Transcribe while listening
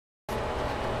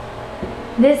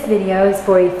This video is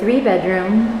for a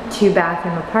 3-bedroom,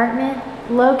 2-bathroom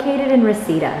apartment located in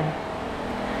Reseda.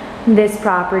 This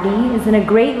property is in a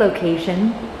great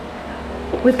location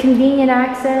with convenient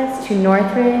access to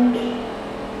Northridge,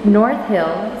 North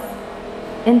Hills,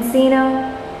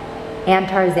 Encino, and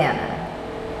Tarzana.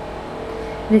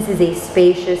 This is a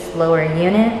spacious lower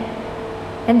unit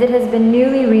and it has been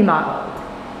newly remodeled.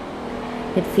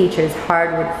 It features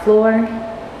hardwood floor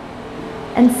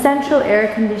and central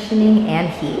air conditioning and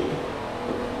heat.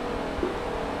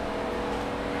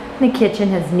 The kitchen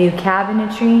has new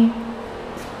cabinetry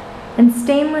and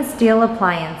stainless steel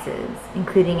appliances,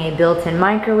 including a built-in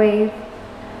microwave,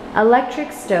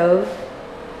 electric stove,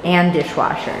 and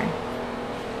dishwasher.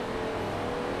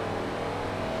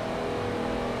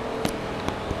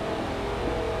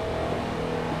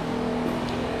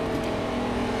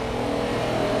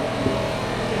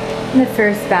 The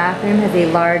first bathroom has a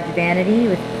large vanity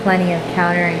with plenty of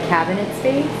counter and cabinet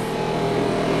space,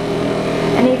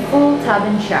 and a full tub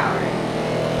and shower.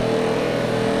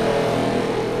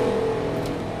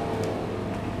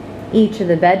 Each of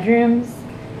the bedrooms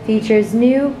features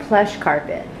new plush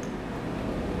carpet.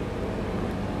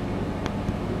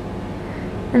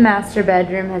 The master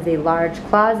bedroom has a large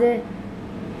closet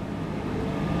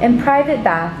and private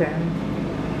bathroom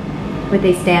with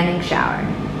a standing shower.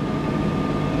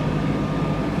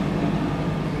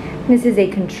 This is a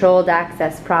controlled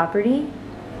access property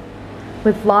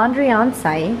with laundry on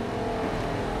site,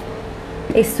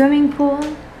 a swimming pool,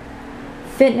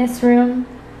 fitness room,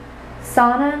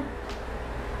 sauna,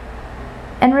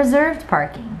 and reserved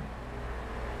parking.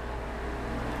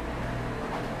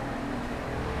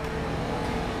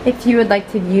 If you would like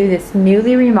to view this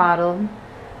newly remodeled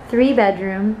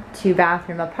 3-bedroom,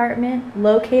 2-bathroom apartment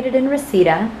located in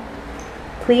Reseda,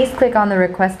 please click on the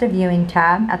Request a Viewing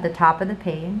tab at the top of the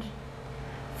page.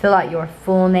 Fill out your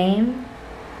full name,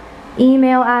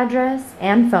 email address,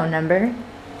 and phone number,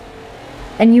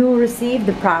 and you will receive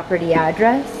the property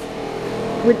address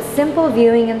with simple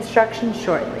viewing instructions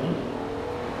shortly.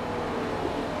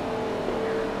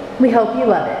 We hope you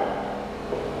love it.